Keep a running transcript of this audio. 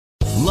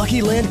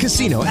Lucky Land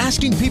Casino,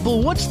 asking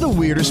people, what's the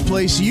weirdest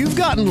place you've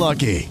gotten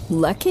lucky?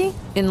 Lucky?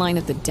 In line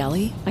at the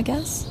deli, I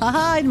guess?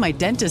 Aha, in my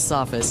dentist's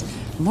office.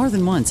 More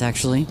than once,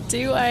 actually.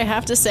 Do I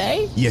have to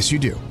say? Yes, you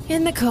do.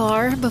 In the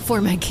car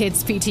before my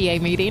kids'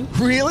 PTA meeting.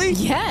 Really?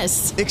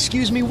 Yes.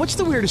 Excuse me, what's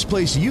the weirdest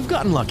place you've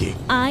gotten lucky?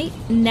 I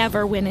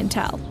never win and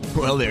tell.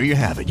 Well, there you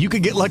have it. You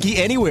can get lucky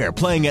anywhere,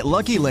 playing at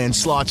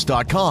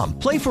LuckyLandSlots.com.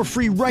 Play for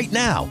free right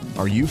now.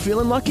 Are you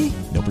feeling lucky?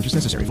 No purchase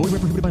necessary. Void where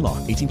prohibited by law.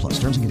 18+.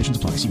 Terms and conditions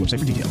apply. See website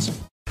for details.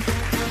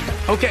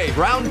 Okay,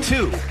 round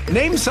two.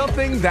 Name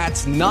something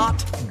that's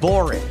not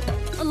boring.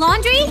 A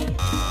laundry?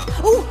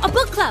 Ooh, a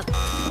book club.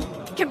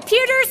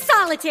 Computer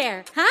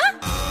solitaire,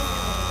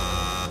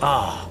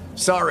 huh?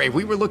 Sorry,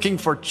 we were looking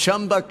for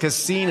Chumba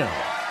Casino.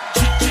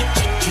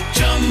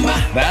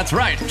 That's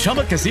right.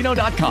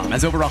 ChumbaCasino.com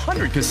has over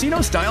 100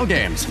 casino-style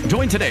games.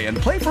 Join today and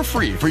play for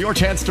free for your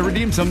chance to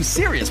redeem some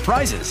serious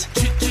prizes.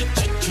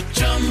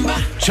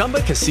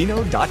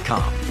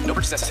 ChumbaCasino.com. No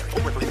purchase necessary.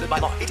 Void where prohibited by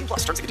law. 18+.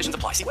 Terms and conditions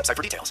apply. See website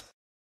for details.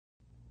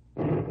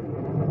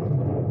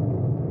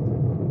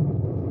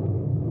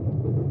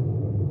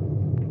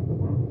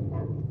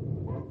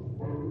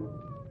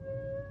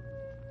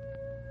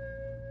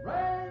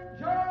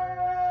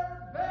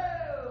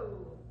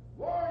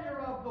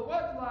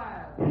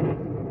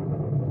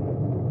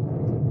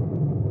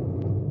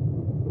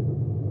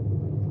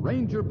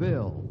 Ranger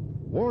Bill,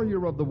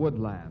 warrior of the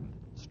woodland,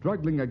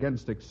 struggling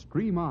against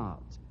extreme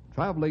odds,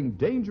 traveling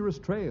dangerous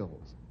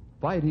trails,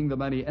 fighting the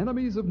many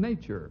enemies of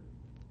nature.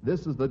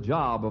 This is the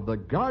job of the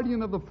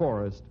guardian of the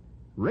forest,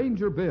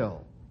 Ranger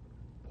Bill.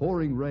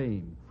 Pouring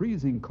rain,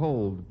 freezing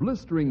cold,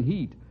 blistering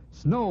heat,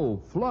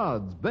 snow,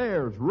 floods,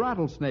 bears,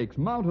 rattlesnakes,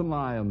 mountain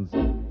lions.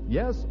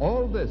 Yes,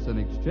 all this in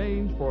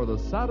exchange for the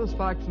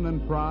satisfaction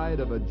and pride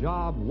of a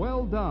job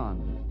well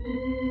done.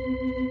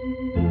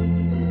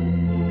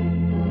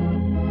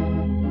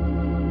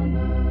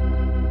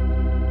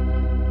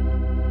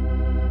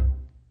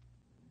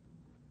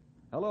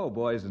 Hello,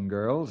 boys and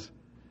girls.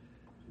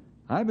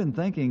 I've been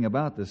thinking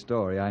about the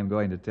story I'm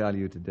going to tell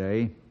you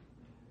today.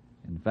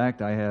 In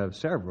fact, I have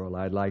several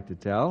I'd like to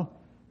tell,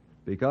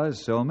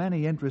 because so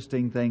many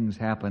interesting things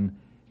happen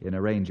in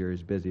a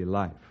ranger's busy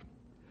life.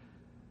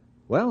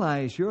 Well,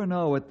 I sure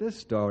know what this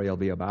story will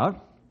be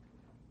about.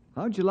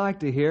 How'd you like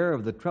to hear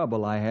of the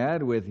trouble I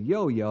had with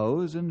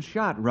yo-yos and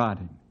shot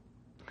rotting?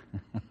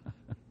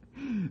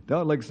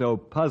 Don't look so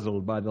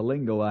puzzled by the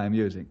lingo I'm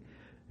using.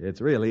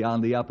 It's really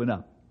on the up and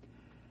up.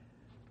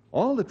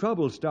 All the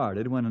trouble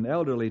started when an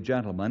elderly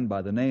gentleman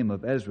by the name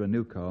of Ezra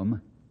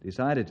Newcomb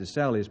decided to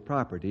sell his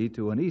property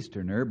to an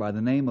Easterner by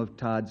the name of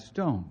Todd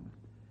Stone.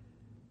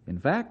 In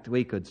fact,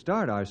 we could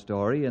start our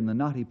story in the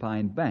Knotty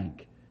Pine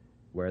Bank,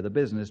 where the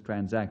business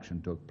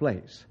transaction took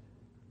place.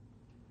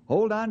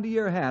 Hold on to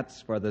your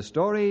hats for the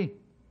story,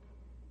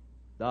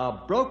 The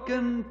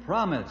Broken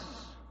Promise.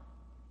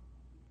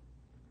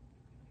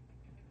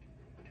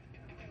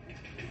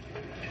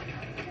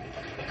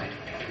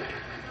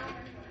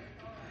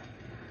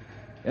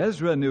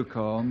 Ezra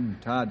Newcomb,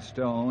 Todd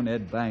Stone,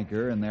 Ed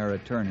Banker, and their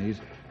attorneys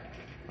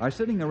are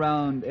sitting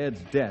around Ed's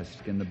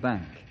desk in the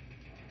bank.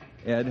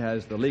 Ed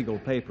has the legal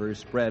papers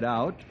spread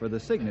out for the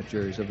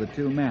signatures of the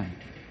two men.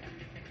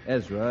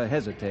 Ezra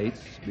hesitates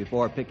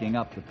before picking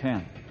up the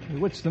pen.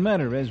 What's the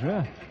matter,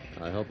 Ezra?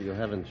 I hope you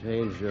haven't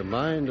changed your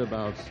mind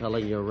about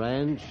selling your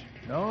ranch.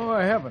 No,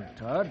 I haven't,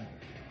 Todd.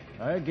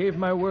 I gave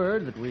my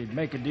word that we'd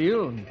make a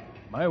deal, and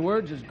my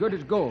word's as good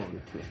as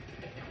gold.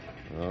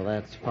 Well,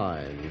 that's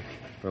fine.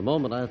 For a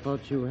moment, I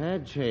thought you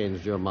had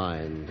changed your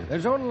mind.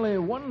 There's only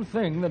one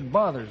thing that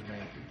bothers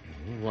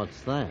me.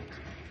 What's that?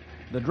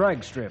 The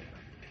drag strip.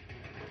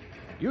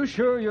 You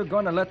sure you're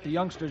going to let the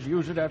youngsters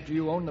use it after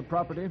you own the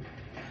property?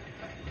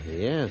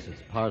 Yes,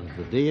 it's part of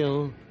the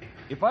deal.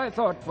 If I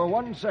thought for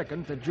 1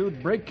 second that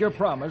you'd break your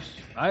promise,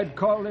 I'd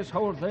call this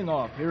whole thing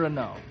off here and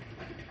now.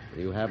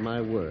 You have my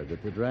word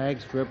that the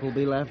drag strip will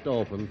be left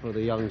open for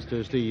the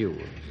youngsters to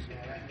use.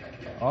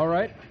 All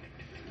right.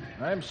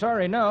 I'm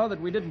sorry now that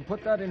we didn't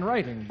put that in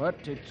writing,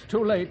 but it's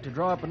too late to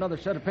draw up another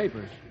set of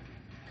papers.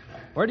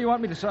 Where do you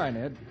want me to sign,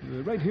 Ed?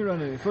 Right here on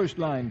the first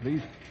line,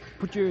 please.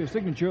 Put your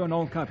signature on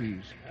all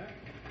copies.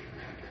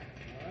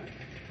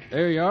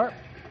 There you are.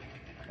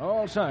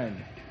 All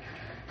signed.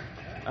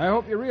 I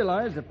hope you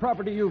realize the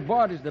property you've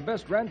bought is the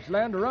best ranch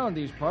land around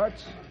these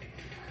parts.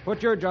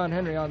 Put your John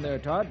Henry on there,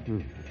 Todd.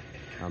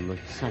 On the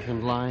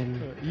second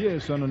line?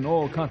 Yes, on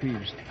all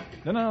copies.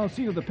 Then I'll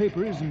seal the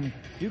papers, and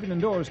you can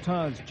endorse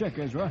Todd's check,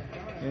 Ezra,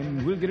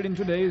 and we'll get it in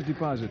today's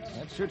deposits.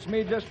 That suits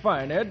me just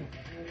fine, Ed.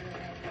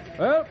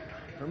 Well,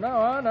 from now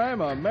on,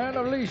 I'm a man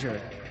of leisure.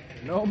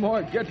 No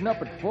more getting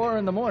up at 4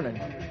 in the morning.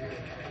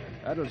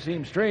 That'll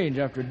seem strange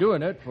after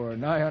doing it for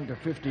nigh unto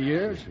 50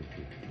 years.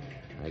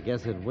 I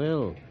guess it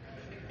will.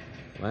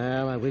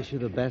 Well, I wish you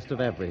the best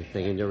of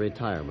everything in your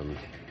retirement.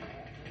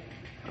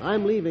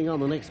 I'm leaving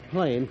on the next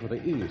plane for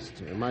the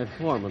east. My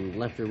foreman,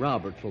 Lefty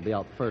Roberts, will be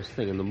out first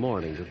thing in the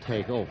morning to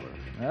take over.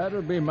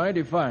 That'll be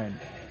mighty fine.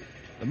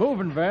 The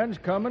moving van's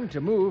coming to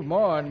move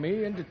Ma and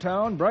me into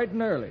town bright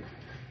and early.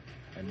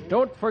 And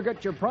don't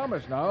forget your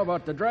promise now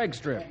about the drag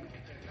strip.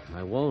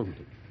 I won't.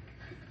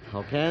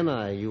 How can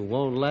I? You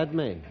won't let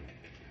me.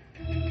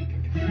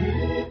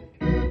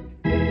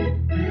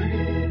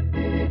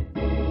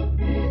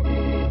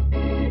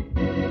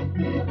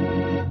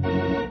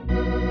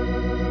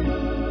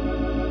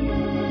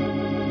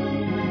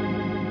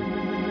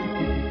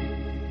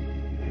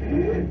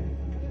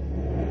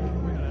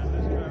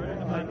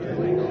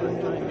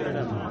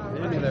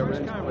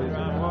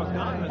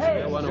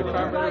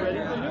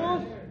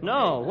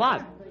 No,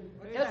 what?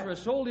 Ezra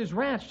sold his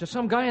ranch to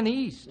some guy in the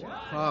east.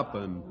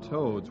 Poppin'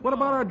 toads. What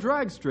about our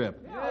drag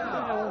strip?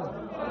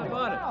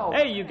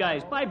 Hey, you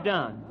guys, pipe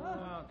down.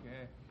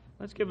 Okay.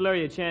 Let's give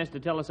Larry a chance to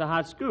tell us a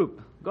hot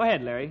scoop. Go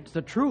ahead, Larry. It's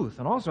the truth,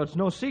 and also it's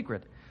no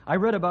secret. I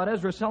read about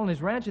Ezra selling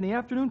his ranch in the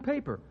afternoon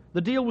paper.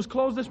 The deal was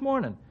closed this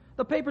morning.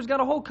 The paper's got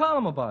a whole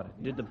column about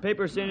it. Did the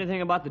paper say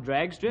anything about the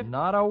drag strip?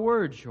 Not a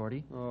word,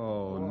 Shorty.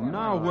 Oh,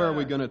 now where are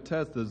we going to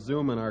test the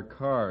zoom in our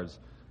cars?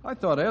 I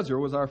thought Ezra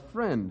was our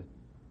friend.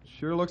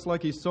 Sure looks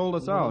like he sold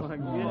us out. He's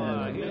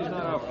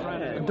not our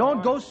friend.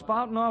 Don't go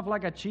spouting off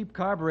like a cheap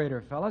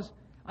carburetor, fellas.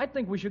 I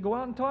think we should go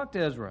out and talk to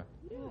Ezra.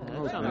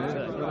 Okay,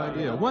 good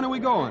idea. When are we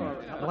going?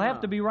 It'll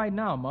have to be right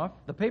now, Muff.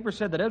 The paper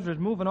said that Ezra's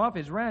moving off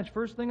his ranch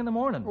first thing in the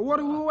morning. Well, what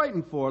are we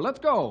waiting for? Let's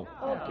go.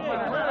 Okay,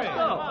 let's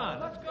go.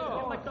 Let's go.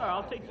 Get in my car.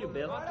 I'll take you,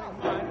 Bill.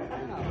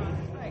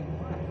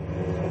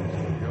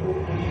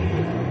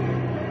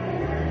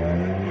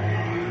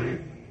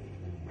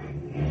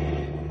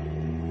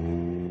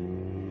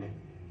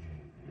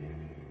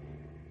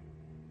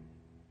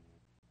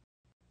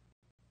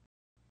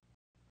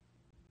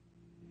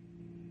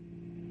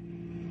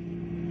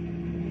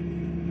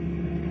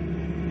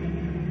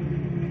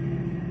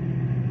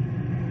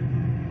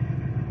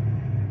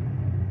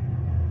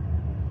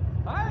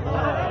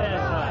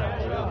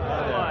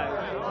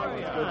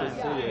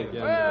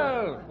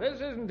 Well,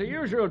 this isn't the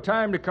usual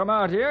time to come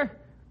out here.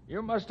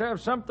 You must have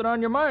something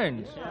on your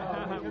minds.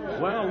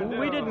 Well,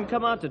 we didn't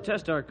come out to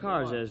test our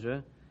cars,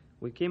 Ezra.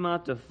 We came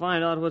out to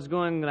find out what's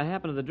going to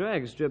happen to the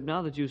drag strip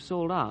now that you've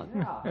sold out.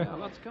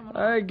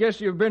 I guess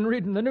you've been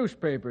reading the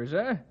newspapers,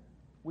 eh?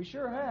 We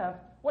sure have.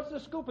 What's the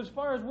scoop as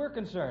far as we're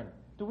concerned?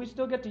 Do we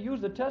still get to use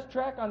the test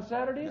track on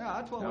Saturdays? Yeah,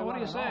 that's what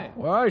do you say?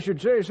 Well, I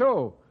should say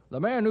so. The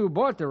man who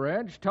bought the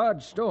ranch,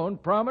 Todd Stone,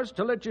 promised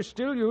to let you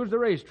still use the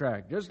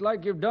racetrack, just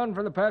like you've done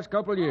for the past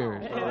couple of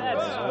years. Hey,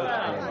 that's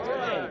right.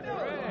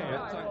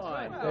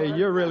 Hey,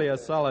 you're really a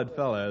solid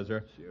fella,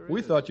 Ezra.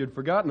 We thought you'd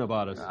forgotten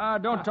about us.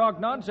 Don't talk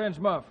nonsense,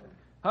 Muff.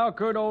 How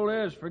could old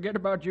Ez forget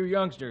about you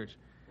youngsters?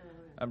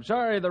 I'm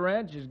sorry the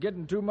ranch is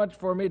getting too much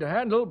for me to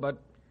handle, but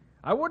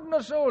I wouldn't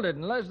have sold it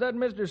unless that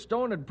Mr.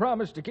 Stone had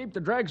promised to keep the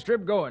drag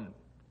strip going.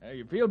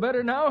 You feel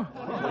better now?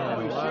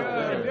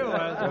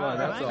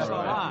 That's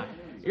all right.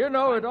 You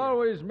know, it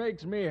always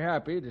makes me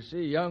happy to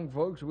see young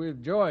folks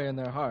with joy in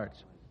their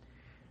hearts.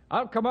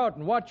 I'll come out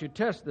and watch you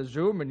test the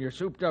zoom in your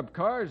souped-up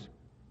cars.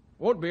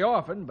 Won't be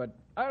often, but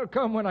I'll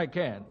come when I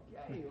can.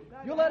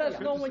 You let us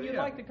know when you'd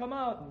like to come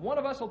out, and one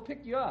of us will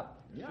pick you up.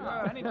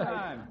 Sure,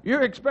 anytime.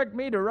 You expect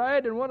me to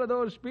ride in one of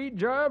those speed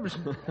jobs?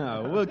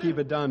 We'll keep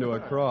it down to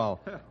a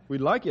crawl. We'd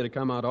like you to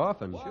come out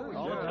often.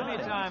 Sure.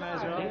 Anytime,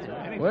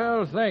 Ezra.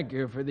 Well, thank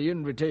you for the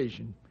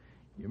invitation.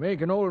 You make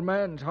an old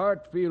man's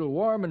heart feel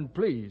warm and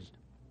pleased.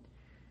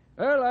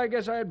 Well, I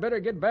guess I'd better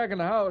get back in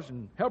the house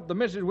and help the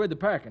missus with the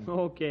packing.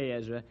 Okay,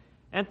 Ezra.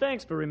 And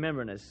thanks for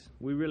remembering us.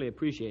 We really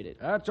appreciate it.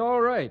 That's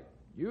all right.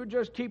 You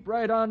just keep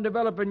right on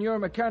developing your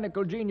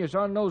mechanical genius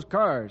on those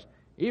cars,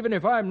 even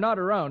if I'm not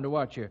around to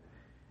watch you.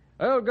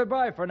 Well,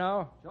 goodbye for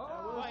now.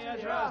 Bye,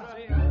 Ezra.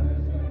 See you.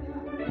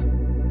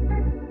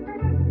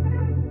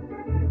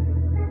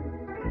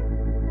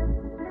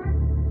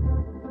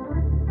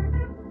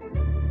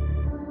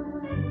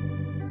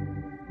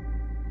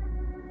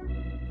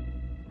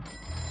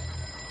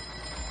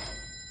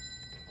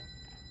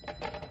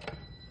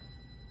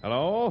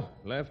 Hello,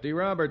 Lefty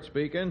Roberts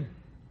speaking.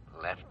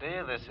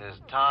 Lefty, this is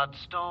Todd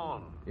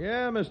Stone.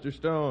 Yeah, Mr.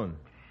 Stone.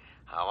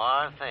 How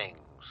are things?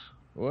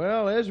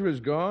 Well, Ezra's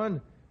gone.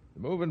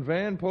 The moving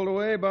van pulled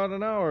away about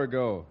an hour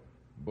ago.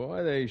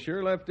 Boy, they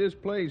sure left this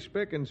place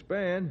spick and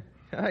span.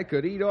 I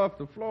could eat off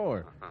the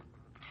floor.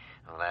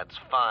 Well, that's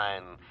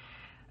fine.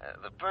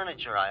 The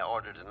furniture I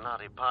ordered in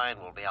Knotty Pine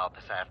will be out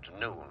this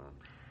afternoon.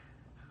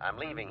 I'm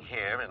leaving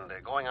here and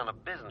going on a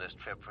business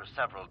trip for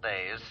several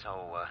days,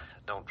 so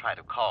don't try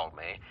to call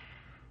me.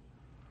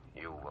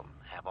 You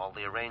have all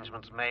the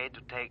arrangements made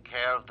to take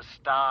care of the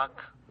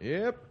stock?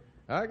 Yep.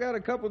 I got a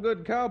couple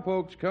good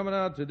cowpokes coming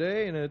out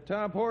today and a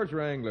top horse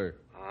wrangler.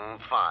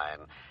 Fine.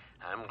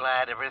 I'm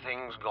glad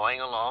everything's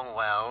going along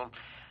well.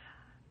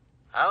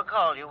 I'll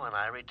call you when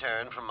I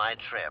return from my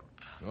trip.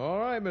 All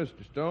right,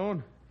 Mr.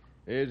 Stone.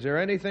 Is there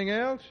anything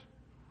else?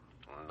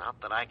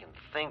 Not that I can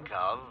think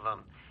of.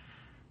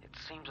 It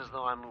seems as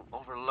though I'm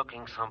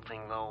overlooking something,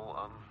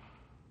 though.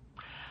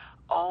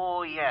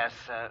 Oh, yes.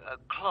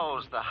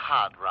 Close the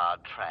hot rod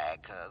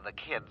track. The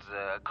kids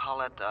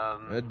call it,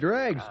 A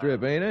drag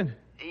strip, ain't it?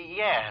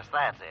 Yes,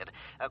 that's it.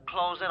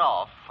 Close it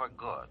off for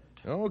good.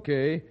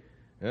 Okay.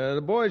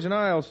 The boys and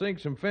I'll sink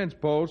some fence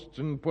posts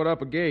and put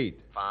up a gate.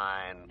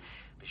 Fine.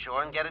 Be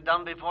sure and get it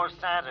done before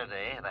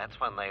Saturday. That's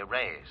when they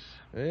race.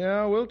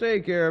 Yeah, we'll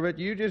take care of it.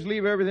 You just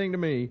leave everything to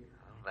me.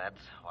 That's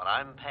what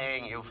I'm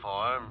paying you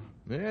for.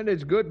 And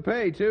it's good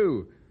pay,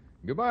 too.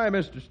 Goodbye,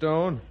 Mr.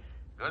 Stone.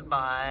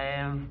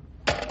 Goodbye.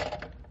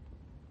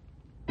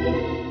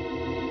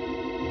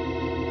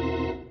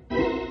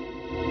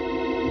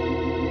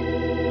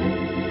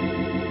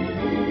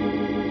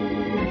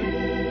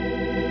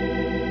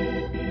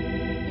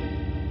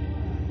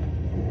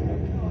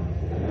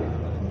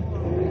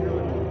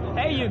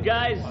 Hey, you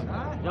guys.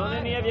 Don't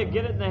any of you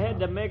get it in the head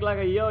to make like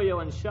a yo-yo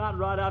and shot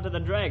right out to the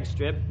drag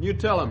strip? You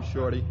tell him,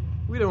 Shorty.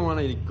 We don't want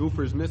any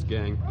goofers in this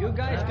gang. You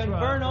guys can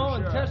burno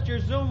and test your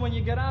zoom when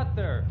you get out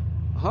there.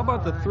 How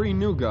about the 3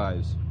 new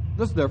guys?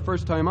 This is their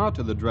first time out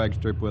to the drag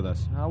strip with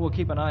us. We'll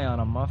keep an eye on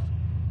them, Muff.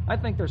 I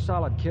think they're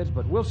solid kids,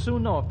 but we'll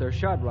soon know if they're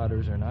shot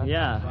rodders or not.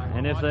 Yeah,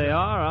 and if they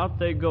are, out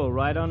they go,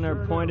 right on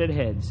their pointed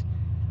heads.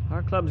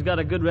 Our club's got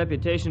a good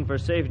reputation for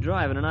safe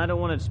driving, and I don't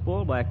want it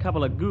spoiled by a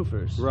couple of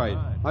goofers. Right.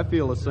 I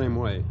feel the same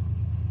way.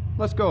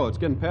 Let's go. It's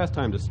getting past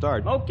time to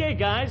start. Okay,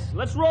 guys,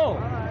 let's roll.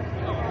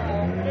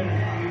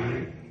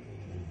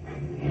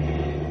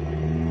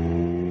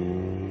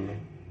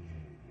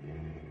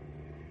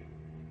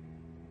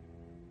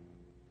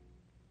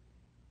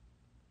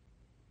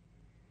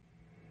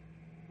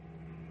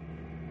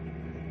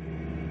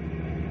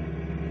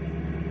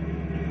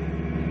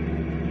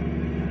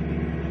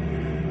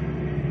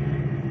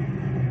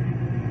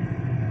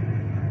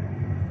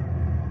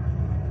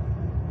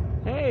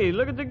 Hey,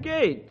 look at the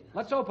gate.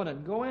 Let's open it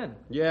and go in.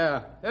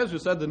 Yeah, Ezra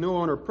said the new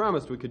owner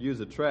promised we could use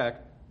the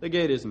track. The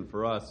gate isn't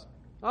for us.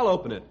 I'll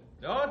open it.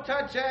 Don't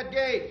touch that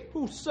gate.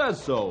 Who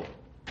says so?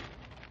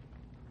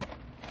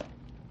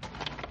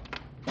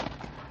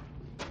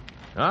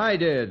 I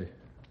did.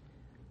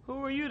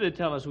 Who are you to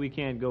tell us we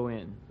can't go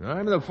in?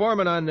 I'm the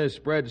foreman on this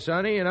spread,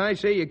 Sonny, and I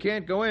say you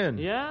can't go in.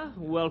 Yeah?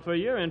 Well, for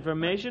your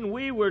information,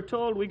 we were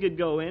told we could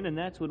go in, and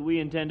that's what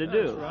we intend to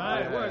do.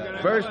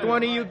 First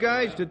one of you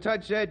guys to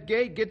touch that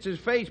gate gets his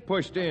face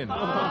pushed in.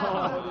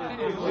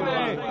 Hey,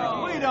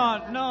 we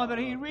don't know that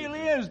he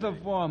really is the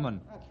foreman.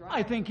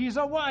 I think he's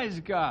a wise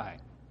guy.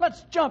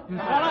 Let's jump him,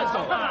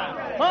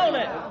 fellas. Hold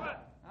it!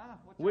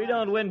 We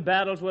don't win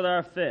battles with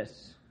our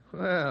fists.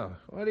 Well,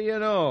 what do you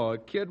know? A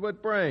kid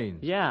with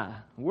brains. Yeah,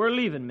 we're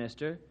leaving,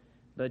 mister.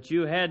 But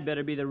you had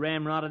better be the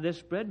ramrod of this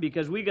spread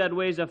because we got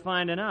ways of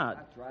finding out.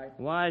 That's right.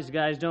 Wise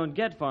guys don't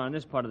get far in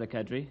this part of the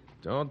country.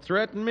 Don't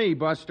threaten me,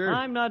 Buster.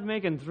 I'm not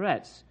making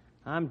threats.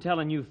 I'm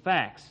telling you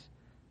facts.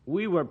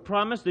 We were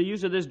promised the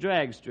use of this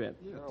drag strip.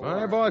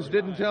 My boss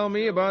didn't tell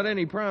me about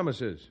any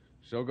promises.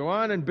 So go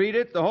on and beat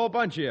it, the whole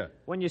bunch of you.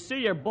 When you see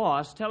your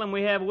boss, tell him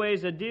we have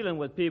ways of dealing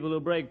with people who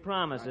break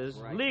promises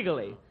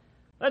legally.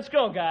 Let's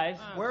go, guys.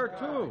 Where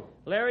to?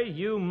 Larry,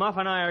 you, Muff,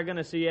 and I are going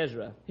to see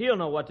Ezra. He'll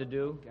know what to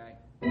do. Okay.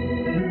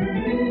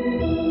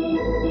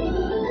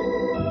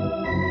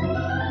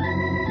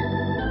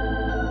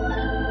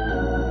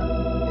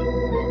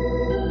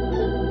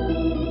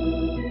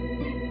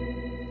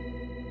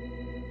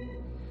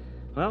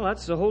 Well,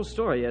 that's the whole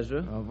story,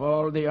 Ezra. Of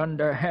all the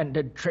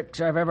underhanded tricks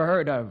I've ever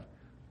heard of,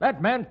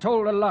 that man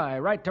told a lie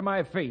right to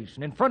my face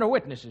and in front of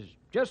witnesses,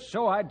 just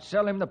so I'd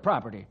sell him the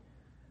property.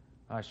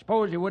 I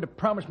suppose he would have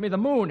promised me the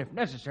moon, if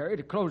necessary,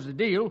 to close the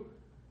deal.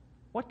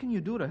 What can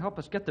you do to help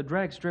us get the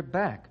drag strip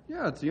back?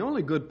 Yeah, it's the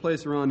only good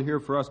place around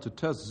here for us to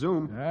test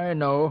Zoom. I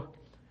know.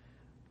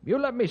 You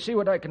let me see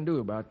what I can do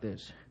about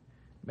this.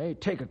 May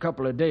take a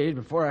couple of days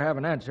before I have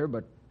an answer,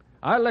 but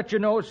I'll let you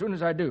know as soon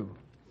as I do.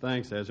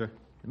 Thanks, Ezra. In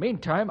the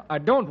meantime, I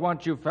don't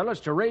want you fellas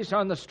to race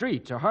on the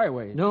streets or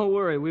highways. Don't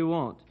worry, we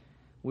won't.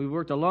 We've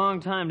worked a long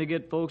time to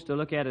get folks to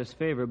look at us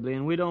favorably,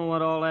 and we don't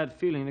want all that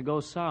feeling to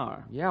go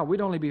sour. Yeah, we'd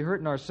only be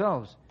hurting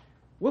ourselves.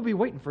 We'll be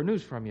waiting for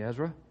news from you,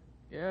 Ezra.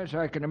 Yes,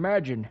 I can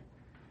imagine.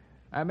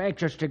 I'm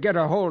anxious to get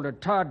a hold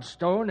of Todd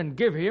Stone and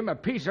give him a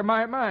piece of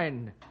my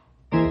mind.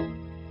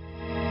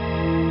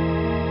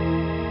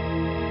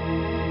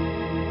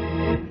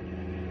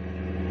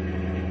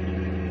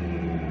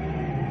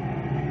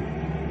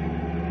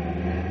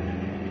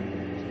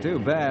 Too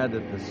bad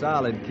that the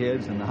solid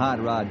kids in the Hot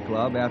Rod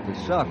Club have to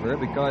suffer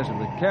because of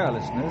the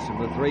carelessness of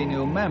the 3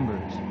 new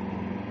members.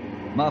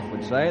 Muff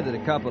would say that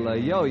a couple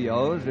of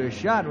yo-yos are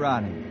shot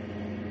rodding.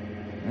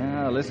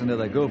 Now, listen to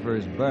the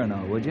goofers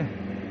burno, would you?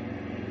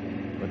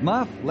 But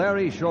Muff,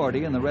 Larry,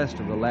 Shorty, and the rest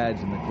of the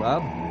lads in the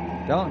club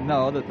don't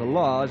know that the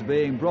law is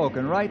being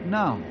broken right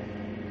now,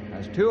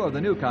 as 2 of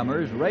the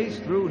newcomers race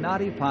through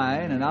Knotty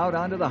Pine and out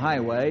onto the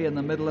highway in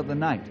the middle of the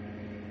night.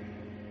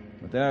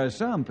 But there are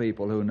some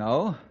people who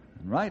know,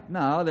 and right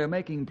now they're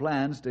making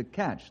plans to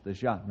catch the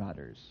shot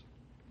rodders.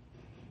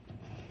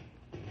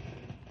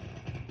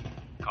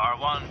 Car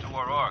 1 to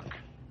O'Rourke.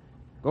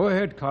 Go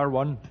ahead, Car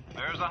 1.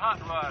 There's a hot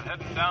rod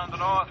heading down the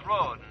North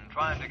Road and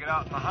trying to get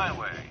out on the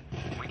highway.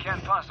 We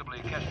can't possibly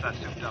catch that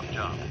souped-up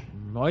junk.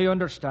 I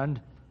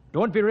understand.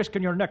 Don't be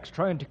risking your necks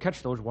trying to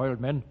catch those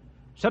wild men.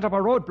 Set up a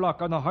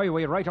roadblock on the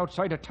highway right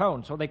outside of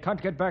town so they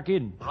can't get back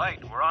in.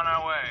 Right, we're on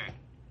our way.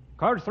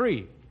 Car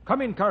 3, Come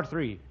in, Car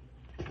 3.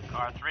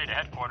 Car 3 to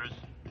headquarters.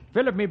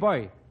 Philip, me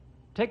boy.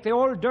 Take the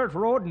old dirt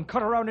road and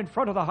cut around in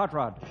front of the hot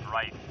rod.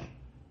 Right.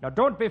 Now,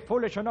 don't be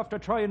foolish enough to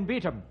try and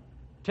beat 'em.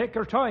 Take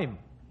your time.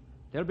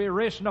 They'll be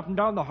racing up and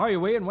down the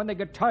highway, and when they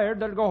get tired,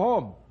 they'll go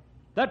home.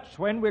 That's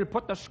when we'll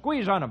put the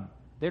squeeze on 'em.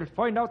 They'll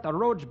find out the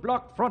road's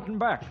blocked front and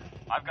back.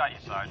 I've got you,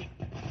 Sarge.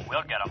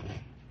 We'll get 'em.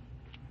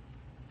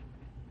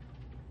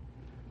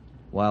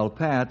 While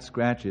Pat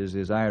scratches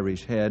his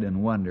Irish head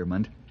in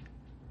wonderment,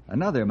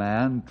 another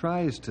man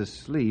tries to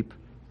sleep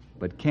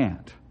but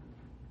can't.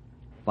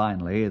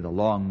 Finally, the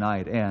long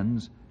night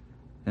ends,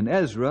 and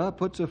Ezra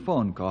puts a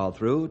phone call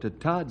through to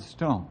Todd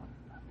Stone.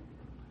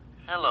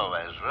 Hello,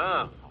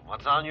 Ezra.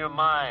 What's on your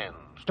mind?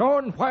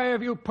 Stone, why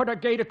have you put a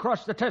gate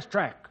across the test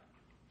track?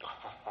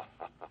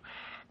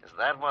 Is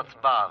that what's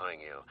bothering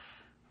you?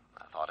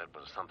 I thought it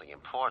was something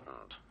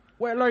important.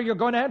 Well, are you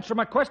going to answer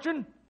my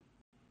question?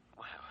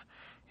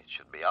 It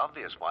should be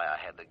obvious why I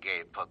had the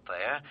gate put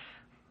there.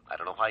 I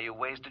don't know why you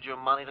wasted your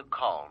money to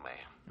call me.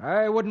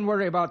 I wouldn't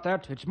worry about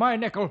that. It's my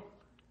nickel.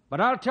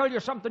 But I'll tell you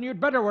something you'd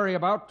better worry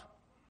about.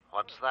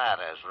 What's that,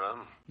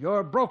 Ezra?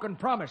 Your broken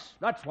promise,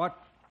 that's what.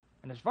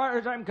 And as far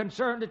as I'm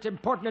concerned, it's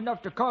important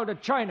enough to call to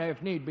China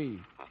if need be.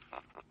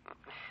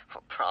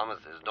 Well,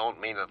 promises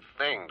don't mean a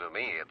thing to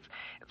me.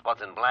 It's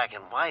what's in black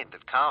and white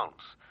that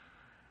counts.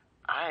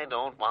 I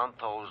don't want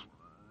those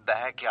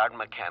backyard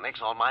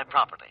mechanics on my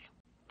property.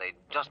 They'd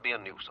just be a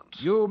nuisance.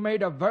 You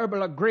made a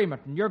verbal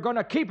agreement, and you're going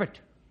to keep it.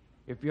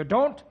 If you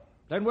don't,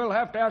 then we'll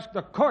have to ask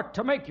the court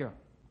to make you.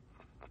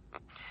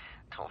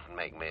 Don't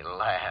make me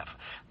laugh.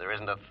 There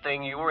isn't a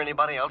thing you or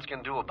anybody else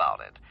can do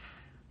about it.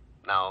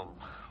 Now,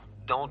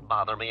 don't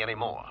bother me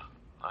anymore.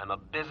 I'm a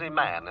busy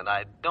man, and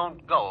I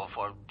don't go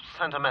for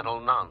sentimental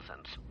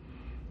nonsense.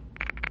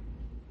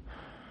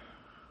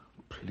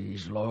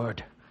 Please,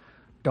 Lord,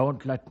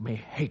 don't let me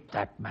hate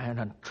that man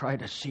and try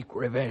to seek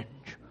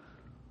revenge.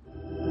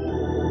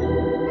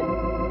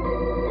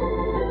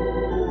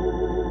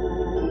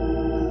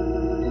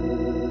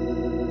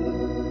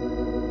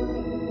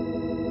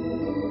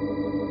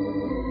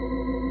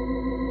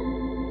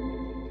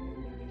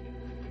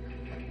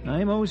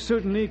 I most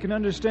certainly can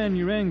understand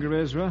your anger,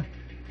 Ezra.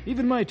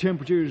 Even my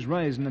temperature's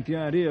rising at the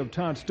idea of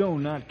Todd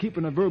Stone not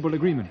keeping a verbal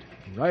agreement.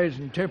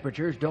 Rising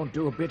temperatures don't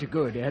do a bit of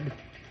good, Ed.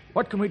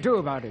 What can we do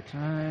about it?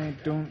 I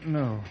don't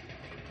know.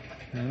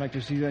 I'd like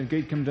to see that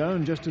gate come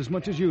down just as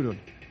much as you do.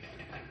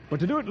 But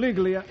to do it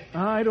legally,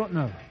 I don't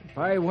know. If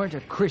I weren't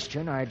a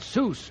Christian, I'd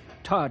sue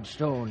Todd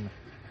Stone.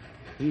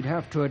 He'd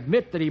have to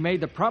admit that he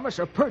made the promise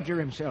or perjure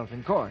himself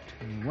in court.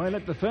 And why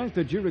let the fact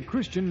that you're a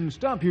Christian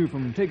stop you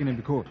from taking him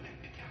to court?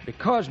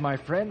 Because, my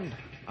friend,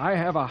 I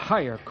have a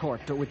higher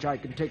court to which I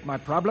can take my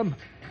problem.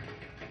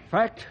 In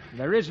fact,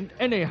 there isn't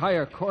any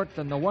higher court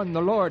than the one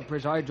the Lord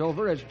presides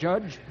over as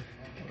judge.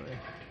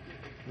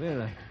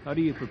 Well, how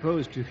do you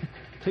propose to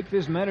take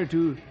this matter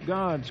to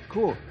God's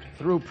court?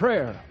 Through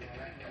prayer.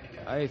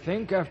 I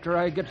think after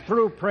I get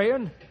through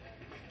praying,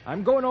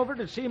 I'm going over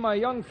to see my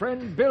young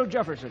friend Bill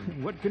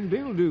Jefferson. What can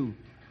Bill do?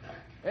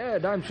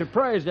 Ed, I'm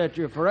surprised at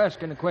you for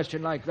asking a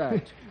question like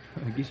that.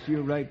 I guess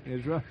you're right,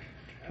 Ezra.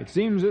 It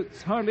seems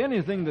it's hardly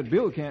anything that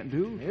Bill can't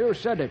do. You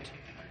said it.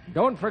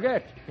 Don't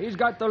forget, he's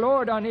got the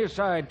Lord on his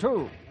side,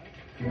 too.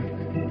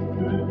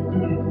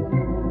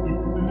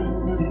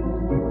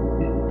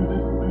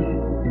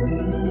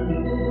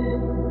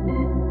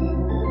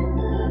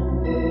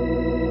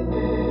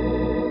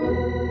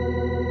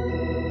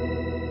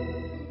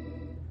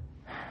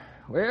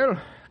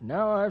 Well,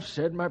 now I've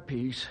said my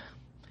piece.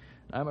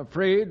 I'm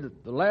afraid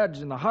that the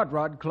lads in the Hot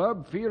Rod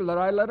Club feel that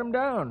I let them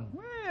down.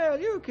 Well,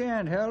 you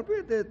can't help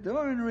it that the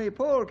ornery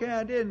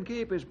polecat didn't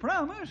keep his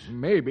promise.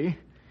 Maybe.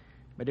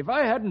 But if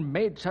I hadn't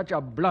made such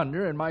a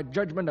blunder in my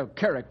judgment of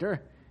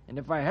character, and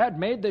if I had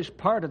made this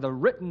part of the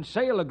written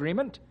sale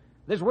agreement,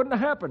 this wouldn't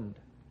have happened.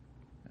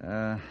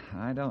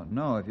 I don't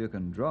know if you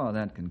can draw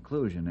that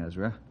conclusion,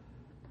 Ezra.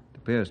 It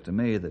appears to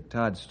me that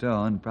Todd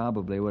Stone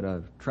probably would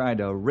have tried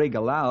to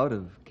wriggle out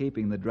of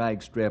keeping the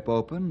drag strip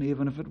open,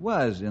 even if it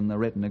was in the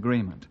written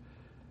agreement.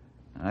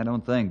 I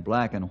don't think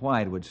black and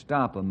white would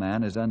stop a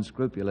man as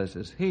unscrupulous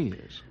as he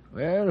is.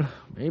 Well,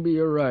 maybe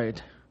you're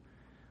right.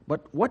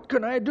 But what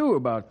can I do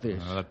about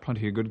this? That's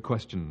plenty a good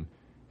question.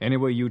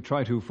 Anyway you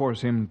try to force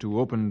him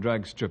to open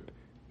drag strip,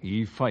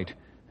 he fight,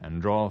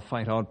 and draw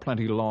fight out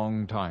plenty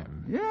long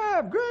time.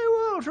 Yeah, Grey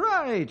Wolf's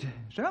right.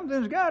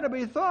 Something's got to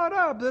be thought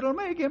up that'll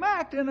make him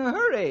act in a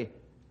hurry.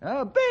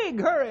 A big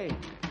hurry.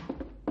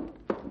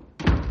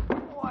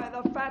 Why,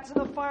 the fat's in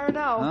the fire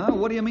now. Huh?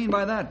 What do you mean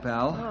by that,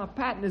 pal?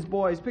 Pat and his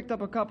boys picked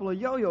up a couple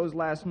of yo-yos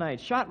last night,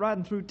 shot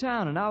riding through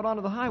town and out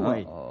onto the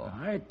highway.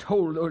 I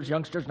told those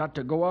youngsters not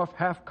to go off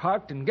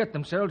half-cocked and get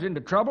themselves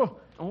into trouble.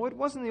 Oh, it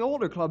wasn't the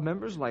older club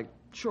members like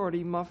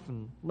Shorty, Muff,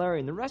 and Larry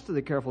and the rest of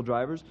the careful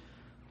drivers.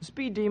 The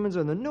Speed Demons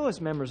are the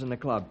newest members in the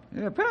club.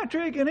 Yeah,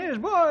 Patrick and his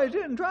boys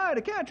didn't try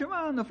to catch him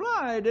on the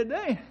fly, did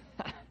they?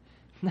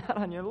 Not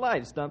on your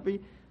life, Stumpy.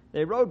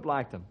 They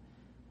roadblocked him.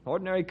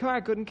 Ordinary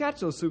car couldn't catch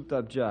those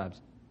souped-up jobs.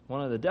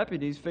 One of the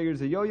deputies figures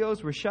the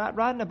yo-yos were shot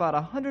riding about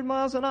 100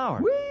 miles an hour.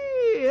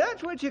 Whee! see,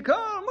 that's what you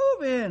call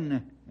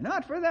moving.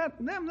 Not for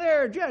them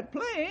there jet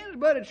planes,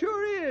 but it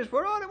sure is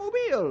for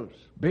automobiles.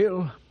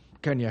 Bill,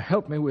 can you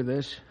help me with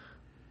this?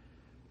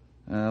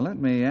 Let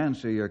me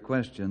answer your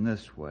question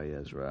this way,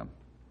 Ezra.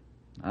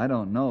 I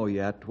don't know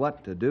yet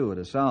what to do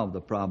to solve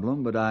the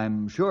problem, but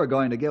I'm sure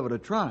going to give it a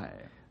try.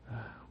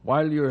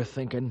 While you're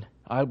thinking,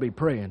 I'll be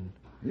praying.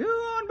 You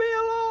won't be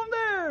alone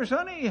there,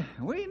 sonny.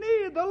 We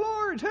need the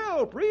Lord's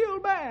help real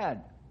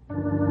bad.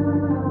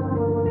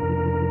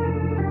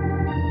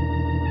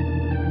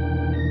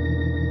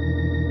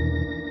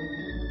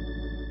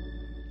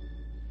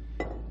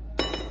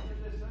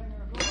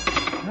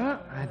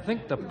 I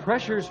think the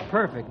pressure's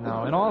perfect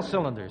now in all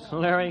cylinders.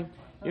 Larry,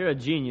 you're a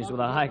genius with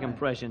a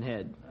high-compression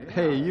head.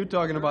 Hey, you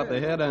talking about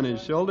the head on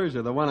his shoulders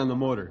or the one on the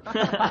motor?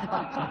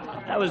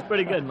 That was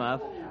pretty good,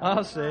 Muff.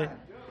 I'll say.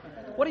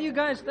 What do you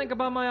guys think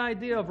about my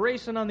idea of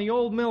racing on the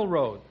old mill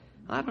road?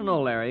 I don't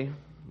know, Larry.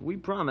 We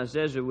promised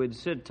Ezra we'd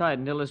sit tight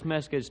until this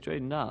mess gets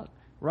straightened out.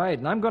 Right,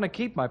 and I'm going to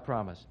keep my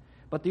promise.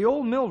 But the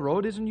old mill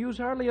road isn't used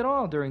hardly at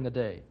all during the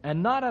day,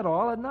 and not at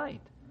all at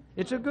night.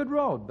 It's a good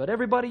road, but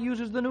everybody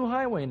uses the new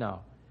highway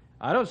now.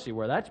 I don't see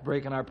where that's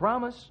breaking our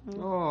promise.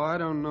 Oh, I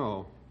don't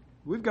know.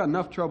 We've got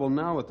enough trouble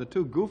now with the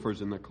two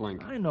goofers in the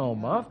clink. I know,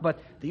 Muff, but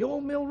the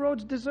old mill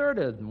road's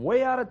deserted and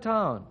way out of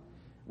town.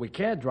 We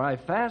can't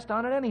drive fast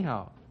on it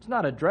anyhow. It's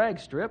not a drag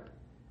strip.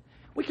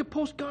 We could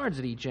post guards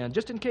at each end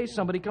just in case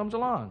somebody comes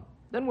along.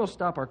 Then we'll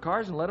stop our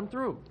cars and let them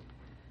through.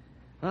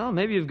 Well,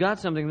 maybe you've got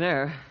something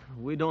there.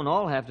 We don't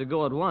all have to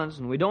go at once,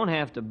 and we don't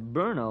have to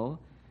burno.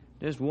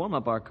 Just warm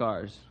up our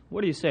cars. What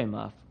do you say,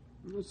 Muff?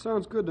 It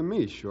sounds good to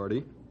me,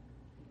 Shorty.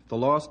 If the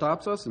law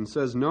stops us and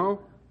says no,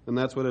 then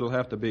that's what it'll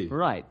have to be.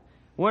 Right.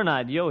 We're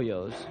not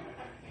yo-yos.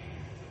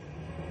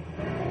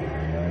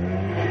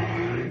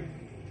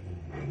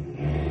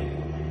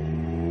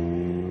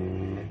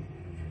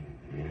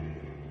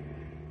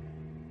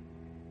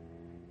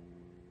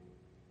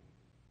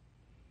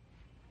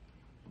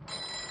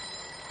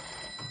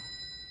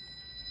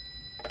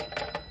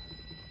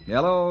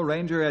 Hello,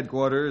 Ranger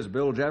Headquarters.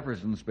 Bill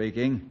Jefferson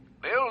speaking.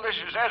 Bill, this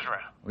is Ezra.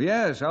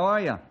 Yes, how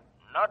are you?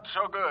 Not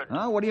so good.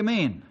 Huh? What do you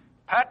mean?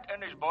 Pat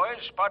and his boys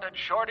spotted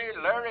Shorty,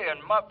 Larry, and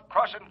Muff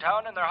crossing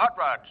town in their hot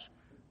rods.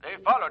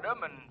 They followed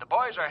them, and the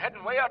boys are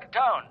heading way out of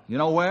town. You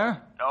know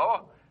where?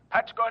 No,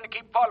 Pat's going to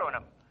keep following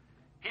them.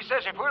 He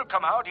says if we'll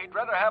come out, he'd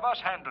rather have us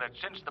handle it,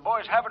 since the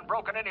boys haven't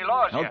broken any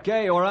laws yet.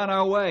 Okay, we're on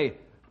our way.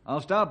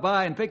 I'll stop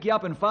by and pick you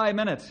up in 5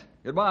 minutes.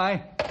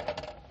 Goodbye.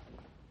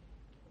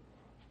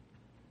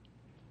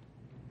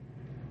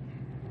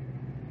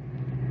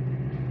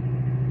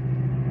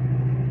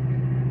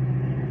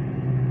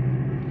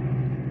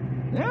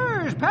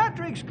 There's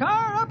Patrick's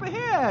car up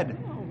ahead.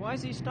 Oh,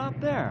 why's he stopped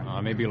there?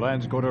 Maybe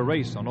lads go to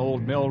race on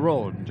Old Mill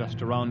Road,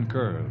 just around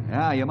curve.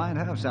 Yeah, you might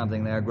have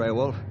something there, Grey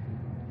Wolf.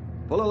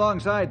 Pull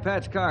alongside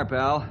Pat's car,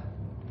 pal.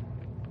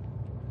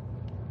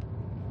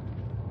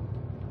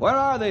 Where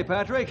are they,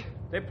 Patrick?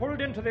 They pulled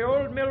into the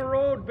old mill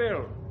road,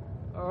 Bill.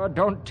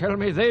 Don't tell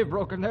me they've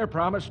broken their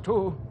promise,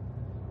 too.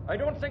 I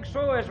don't think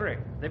so, Ezra.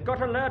 They've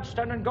got a lad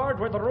standing guard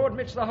where the road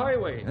meets the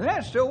highway.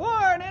 That's to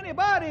warn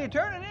anybody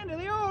turning into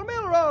the old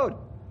mill road.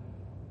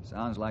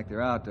 Sounds like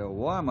they're out to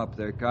warm up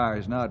their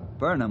cars, not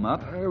burn them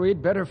up.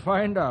 We'd better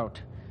find out.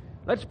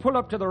 Let's pull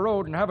up to the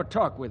road and have a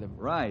talk with him.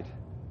 Right.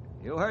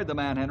 You heard the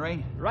man,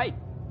 Henry. Right.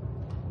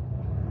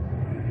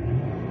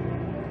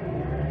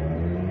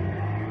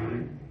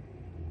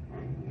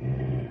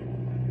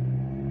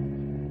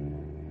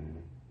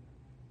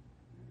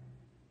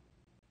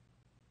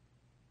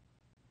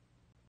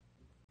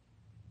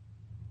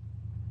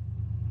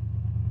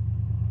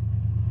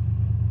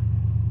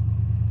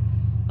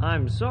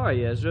 I'm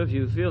sorry, Ezra, if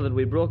you feel that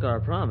we broke our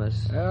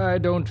promise. I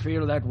don't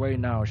feel that way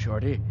now,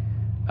 Shorty.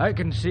 I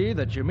can see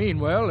that you mean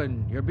well,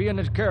 and you're being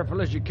as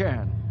careful as you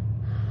can.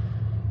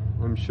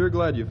 I'm sure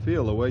glad you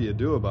feel the way you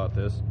do about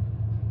this.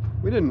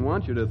 We didn't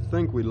want you to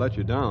think we'd let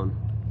you down.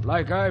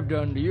 Like I've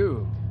done to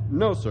you.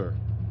 No, sir.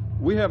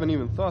 We haven't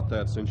even thought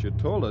that since you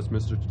told us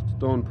Mr.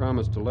 Stone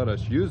promised to let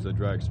us use the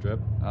drag strip.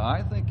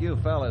 I think you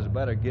fellas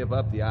better give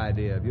up the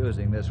idea of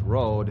using this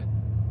road.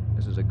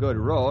 This is a good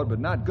road, but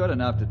not good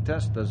enough to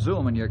test the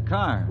zoom in your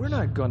cars. We're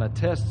not going to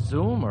test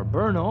zoom or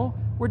burno.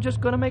 We're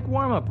just going to make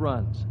warm-up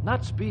runs,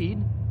 not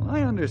speed. Well,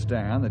 I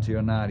understand that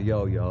you're not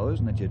yo-yos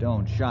and that you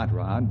don't shot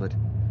rod, but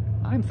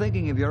I'm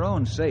thinking of your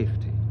own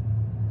safety.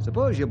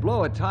 Suppose you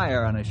blow a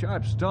tire on a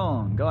sharp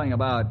stone going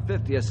about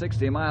 50 or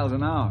 60 miles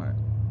an hour.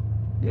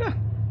 Yeah,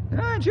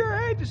 I'd sure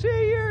hate to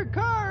see your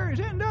cars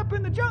end up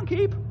in the junk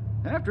heap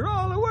after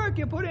all the work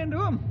you put into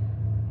them.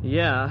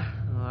 Yeah,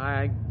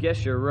 I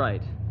guess you're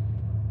right.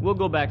 We'll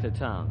go back to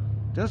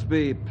town. Just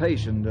be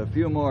patient a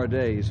few more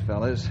days,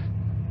 fellas.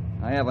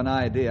 I have an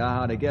idea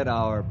how to get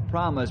our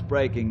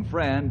promise-breaking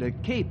friend to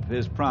keep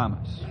his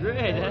promise.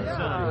 Great, that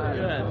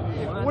sounds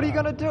good. What are you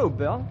going to do,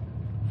 Bill?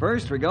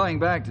 First, we're going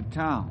back to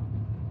town.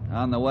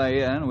 On the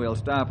way in, we'll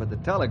stop at the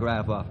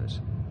telegraph office.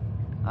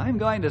 I'm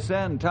going to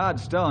send Todd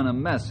Stone a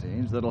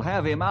message that'll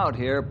have him out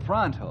here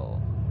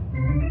pronto.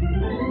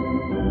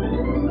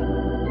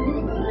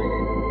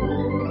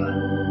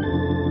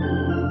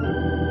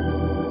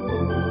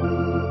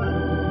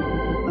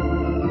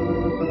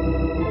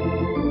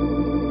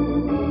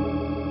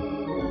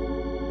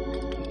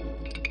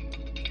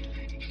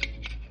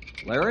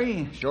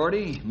 Larry,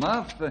 Shorty,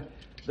 Muff,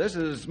 this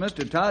is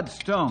Mr. Todd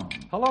Stone.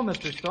 Hello,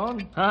 Mr.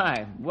 Stone.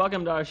 Hi.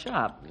 Welcome to our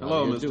shop.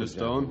 Hello, Mr.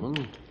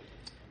 Stone.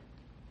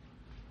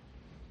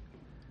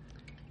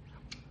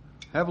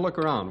 Have a look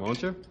around,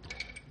 won't you?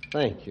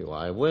 Thank you,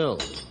 I will.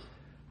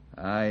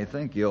 I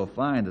think you'll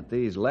find that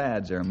these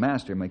lads are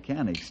master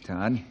mechanics,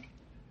 Todd.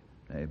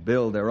 They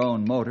build their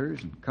own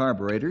motors and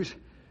carburetors.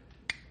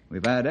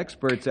 We've had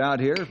experts out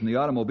here from the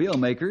automobile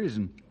makers,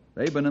 and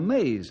they've been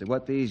amazed at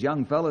what these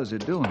young fellows are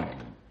doing.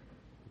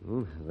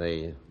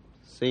 They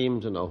seem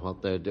to know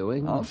what they're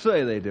doing. I'll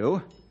say they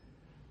do.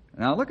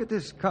 Now, look at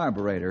this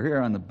carburetor here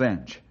on the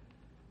bench.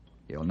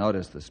 You'll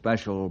notice the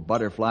special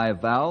butterfly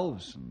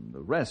valves and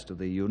the rest of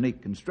the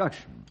unique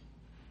construction.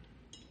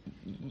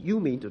 You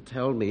mean to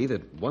tell me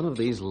that one of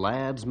these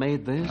lads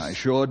made this? I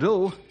sure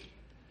do.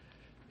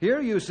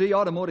 Here you see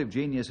automotive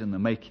genius in the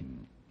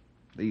making.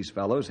 These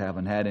fellows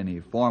haven't had any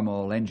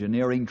formal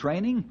engineering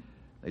training.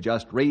 They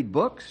just read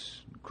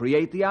books,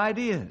 create the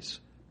ideas.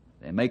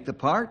 They make the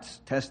parts,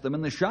 test them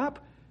in the shop,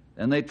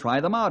 then they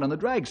try them out on the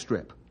drag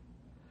strip.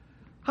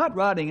 Hot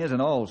rodding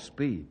isn't all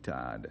speed,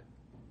 Todd.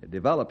 It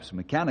develops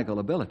mechanical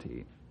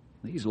ability.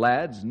 These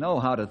lads know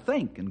how to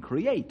think and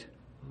create.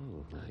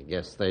 I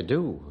guess they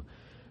do.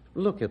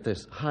 Look at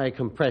this high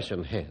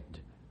compression head.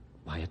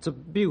 Why, it's a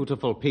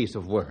beautiful piece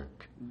of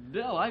work.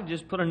 Bill, I've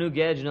just put a new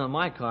gadget on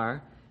my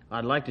car.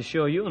 I'd like to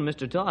show you and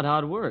Mr. Todd how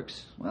it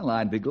works. Well,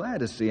 I'd be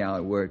glad to see how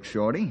it works,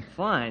 Shorty.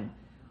 Fine.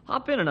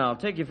 Hop in and I'll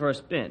take you for a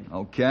spin.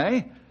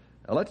 Okay.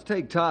 Now, let's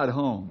take Todd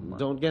home.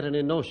 Don't get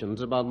any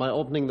notions about my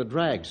opening the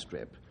drag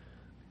strip.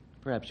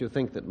 Perhaps you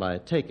think that by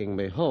taking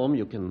me home,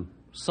 you can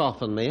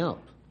soften me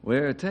up.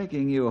 We're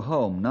taking you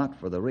home not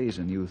for the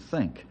reason you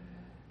think.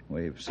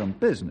 We've some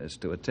business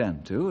to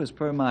attend to, as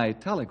per my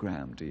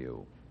telegram to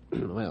you.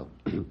 Well,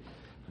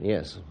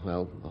 yes,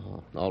 well,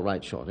 all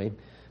right, Shorty.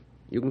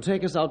 You can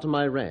take us out to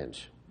my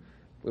ranch.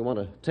 We want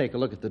to take a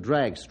look at the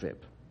drag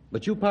strip.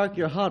 But you park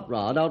your hot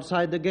rod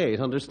outside the gate,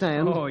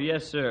 understand? Oh,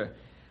 yes, sir.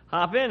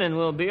 Hop in and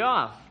we'll be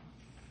off.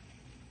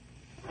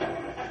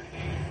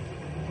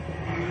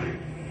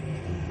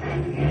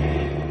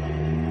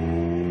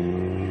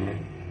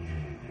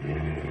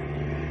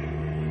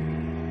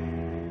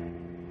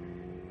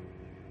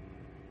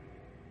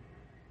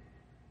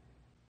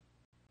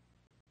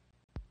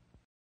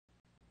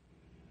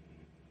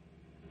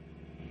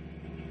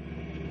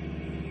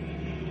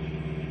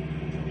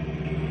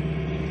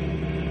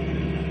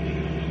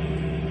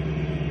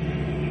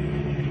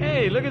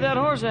 Hey, look at that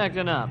horse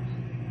acting up.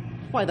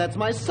 Why, that's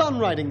my son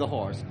riding the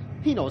horse.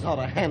 He knows how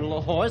to handle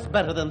a horse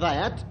better than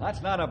that.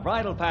 That's not a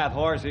bridle path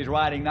horse he's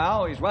riding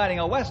now. He's riding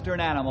a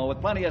Western animal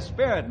with plenty of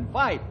spirit and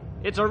fight.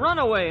 It's a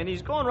runaway, and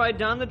he's going right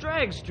down the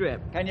drag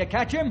strip. Can you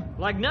catch him?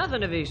 Like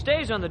nothing if he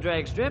stays on the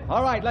drag strip.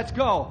 All right, let's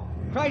go.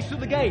 Crash through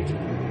the gate.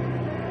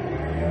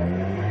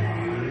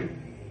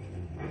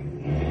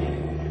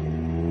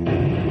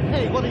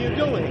 Hey, what are you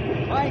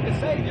doing? Trying to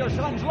save your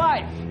son's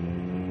life.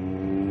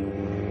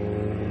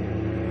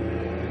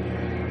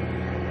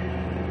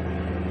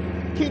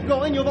 Keep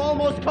going, you've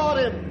almost caught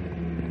him.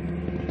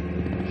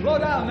 Slow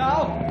down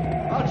now.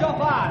 I'll jump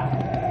on.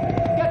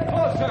 Get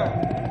closer.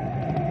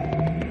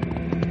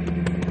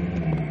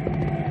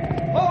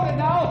 Hold it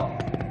now.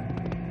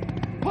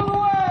 Pull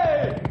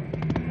away.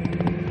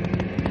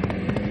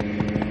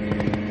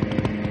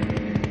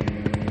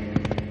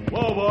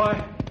 Whoa,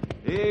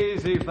 boy.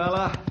 Easy,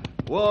 fella.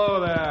 Whoa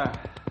there.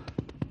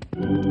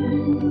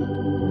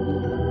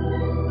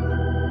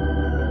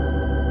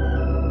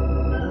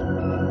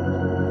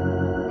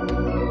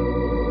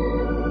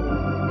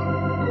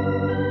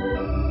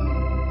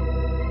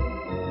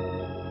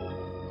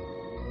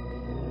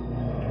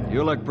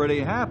 You look pretty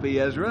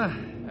happy, Ezra.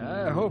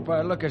 I hope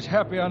I look as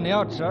happy on the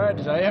outside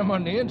as I am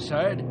on the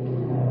inside.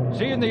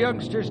 Seeing the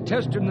youngsters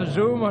testing the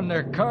Zoom on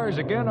their cars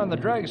again on the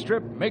drag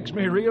strip makes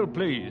me real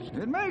pleased.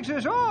 It makes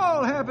us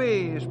all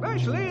happy,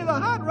 especially the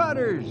hot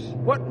rodders.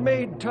 What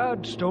made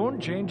Todd Stone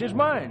change his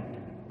mind?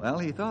 Well,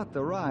 he thought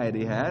the ride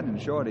he had in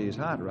Shorty's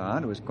hot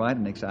rod was quite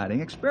an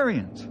exciting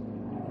experience.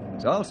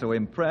 He's also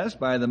impressed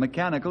by the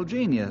mechanical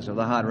genius of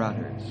the hot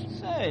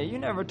rodders. Say, you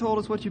never told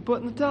us what you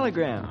put in the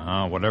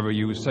telegram. Whatever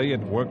you say,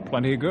 it worked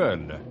plenty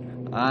good.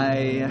 I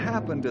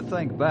happened to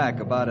think back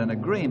about an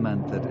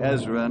agreement that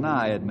Ezra and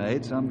I had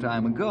made some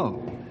time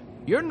ago.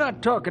 You're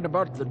not talking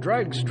about the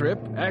drag strip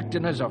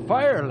acting as a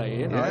fire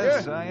lane, are you?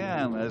 Yes, I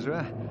am,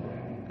 Ezra.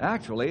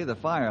 Actually, the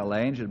fire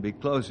lane should be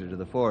closer to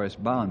the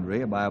forest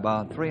boundary by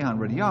about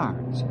 300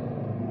 yards.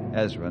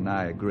 Ezra and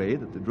I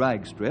agreed that the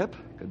drag strip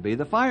could be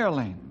the fire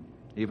lane,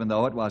 even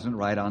though it wasn't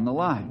right on the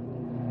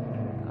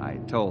line. I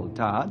told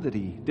Todd that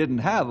he didn't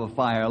have a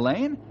fire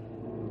lane,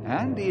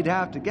 and he'd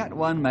have to get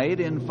one made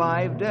in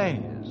 5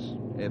 days.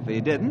 If he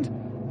didn't,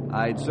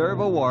 I'd serve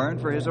a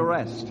warrant for his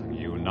arrest.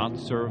 You not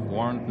serve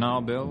warrant now,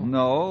 Bill?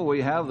 No,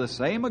 we have the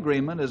same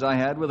agreement as I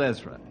had with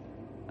Ezra.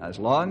 As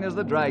long as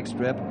the drag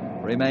strip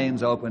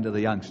remains open to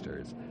the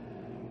youngsters.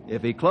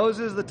 If he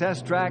closes the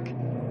test track,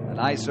 then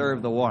I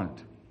serve the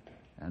warrant.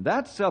 And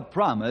that's a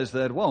promise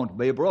that won't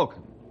be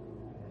broken.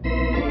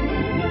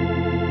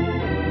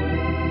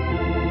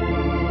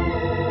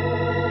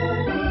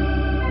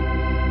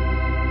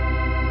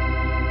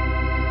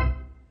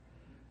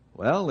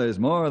 Well, there's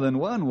more than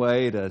one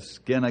way to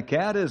skin a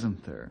cat,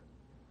 isn't there?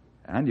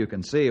 And you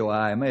can see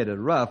why I made it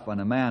rough on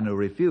a man who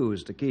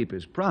refused to keep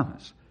his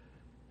promise.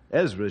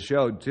 Ezra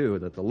showed, too,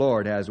 that the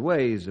Lord has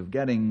ways of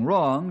getting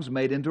wrongs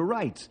made into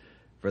rights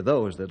for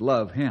those that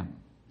love Him.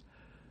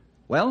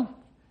 Well,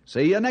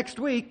 see you next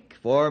week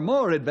for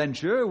more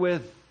adventure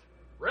with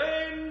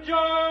Ranger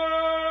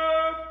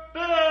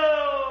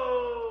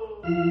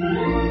Bill!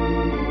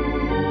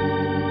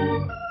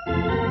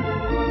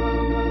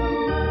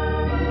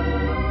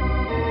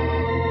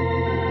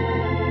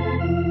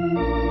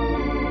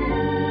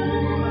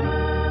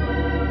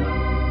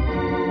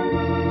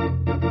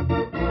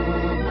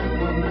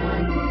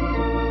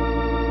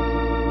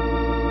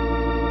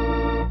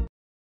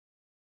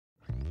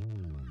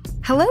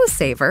 Hello,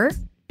 Saver.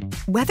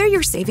 Whether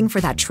you're saving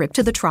for that trip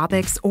to the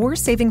tropics or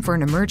saving for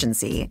an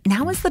emergency,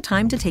 now is the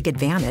time to take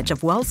advantage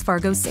of Wells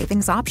Fargo's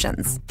savings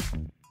options.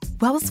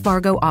 Wells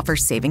Fargo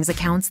offers savings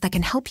accounts that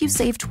can help you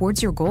save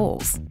towards your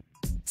goals.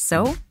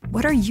 So,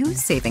 what are you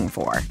saving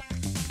for?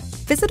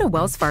 Visit a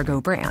Wells Fargo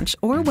branch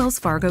or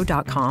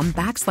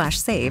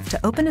wellsfargo.com/save to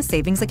open a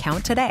savings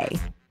account today.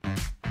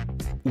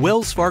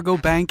 Wells Fargo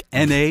Bank,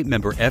 N.A.,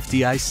 member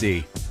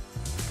FDIC.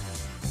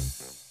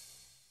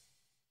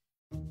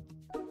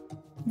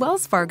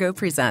 Wells Fargo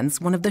presents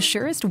one of the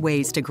surest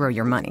ways to grow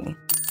your money.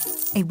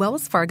 A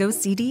Wells Fargo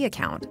CD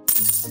account,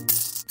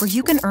 where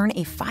you can earn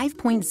a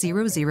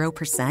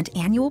 5.00%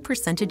 annual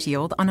percentage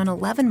yield on an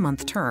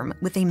 11-month term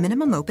with a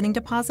minimum opening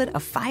deposit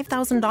of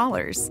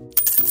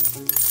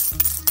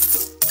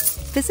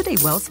 $5,000. Visit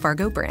a Wells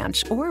Fargo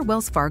branch or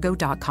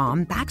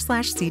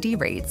wellsfargo.com/CD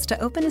rates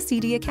to open a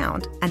CD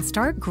account and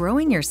start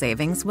growing your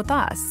savings with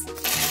us.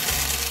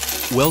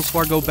 Wells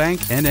Fargo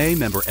Bank, N.A.,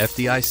 member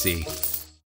FDIC.